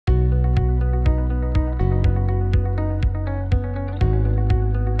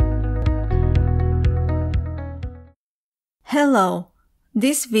Hello!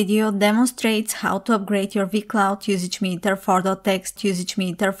 This video demonstrates how to upgrade your vCloud usage meter 4.x usage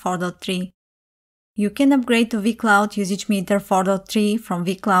meter 4.3. You can upgrade to vCloud usage meter 4.3 from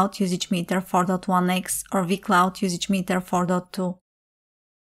vCloud usage meter 4.1x or vCloud usage meter 4.2.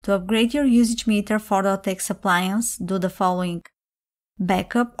 To upgrade your usage meter 4.x appliance, do the following.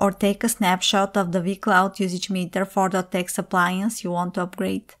 Backup or take a snapshot of the vCloud usage meter 4.x appliance you want to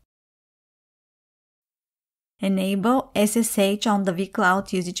upgrade. Enable SSH on the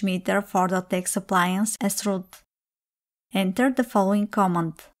vCloud usage meter 4.x appliance as root. Enter the following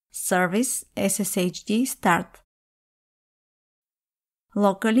command: service sshd start.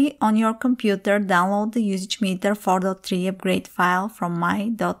 Locally on your computer, download the usage meter 4.3 upgrade file from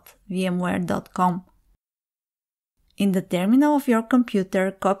my.vmware.com. In the terminal of your computer,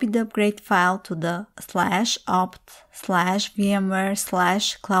 copy the upgrade file to the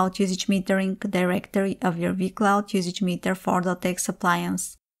 /opt/vmware/cloud usage metering directory of your vCloud usage meter 4.x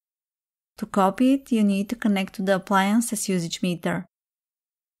appliance. To copy it, you need to connect to the appliance as usage meter.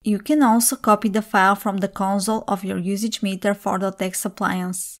 You can also copy the file from the console of your usage meter 4.x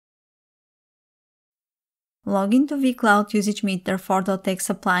appliance. Log into vCloud usage meter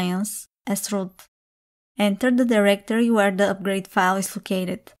 4.x appliance as root. Enter the directory where the upgrade file is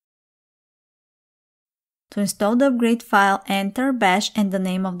located. To install the upgrade file, enter bash and the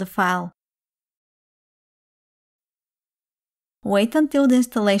name of the file. Wait until the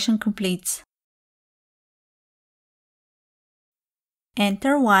installation completes.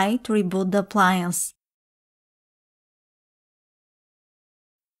 Enter Y to reboot the appliance.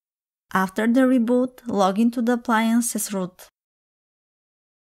 After the reboot, log into the appliance as root.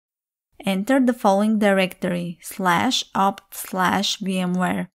 Enter the following directory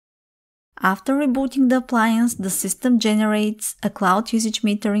 /opt/vmware. After rebooting the appliance, the system generates a Cloud Usage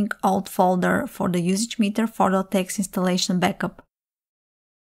Metering alt folder for the usage meter 4.x installation backup.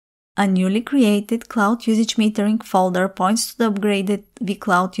 A newly created Cloud Usage Metering folder points to the upgraded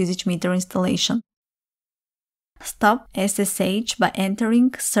vCloud Usage Meter installation. Stop SSH by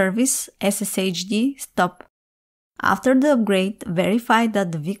entering service sshd stop. After the upgrade, verify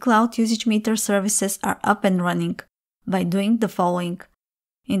that the vCloud usage meter services are up and running by doing the following.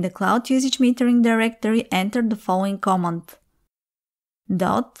 In the Cloud Usage Metering directory, enter the following command: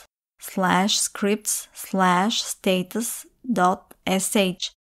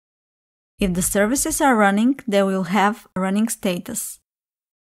 /scripts/status.sh. If the services are running, they will have a running status.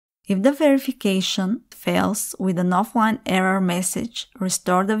 If the verification fails with an offline error message,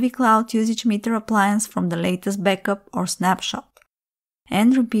 restore the vCloud usage meter appliance from the latest backup or snapshot,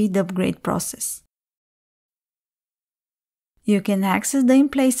 and repeat the upgrade process. You can access the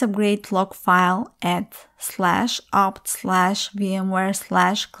in-place upgrade log file at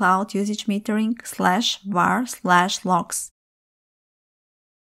 /opt/vmware/cloud usage metering/var/logs.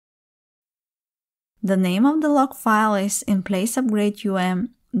 The name of the log file is in-place upgrade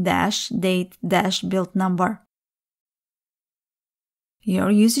 -date-build number.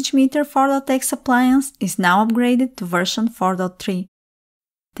 Your usage meter 4.x appliance is now upgraded to version 4.3.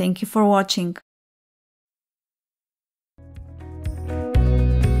 Thank you for watching.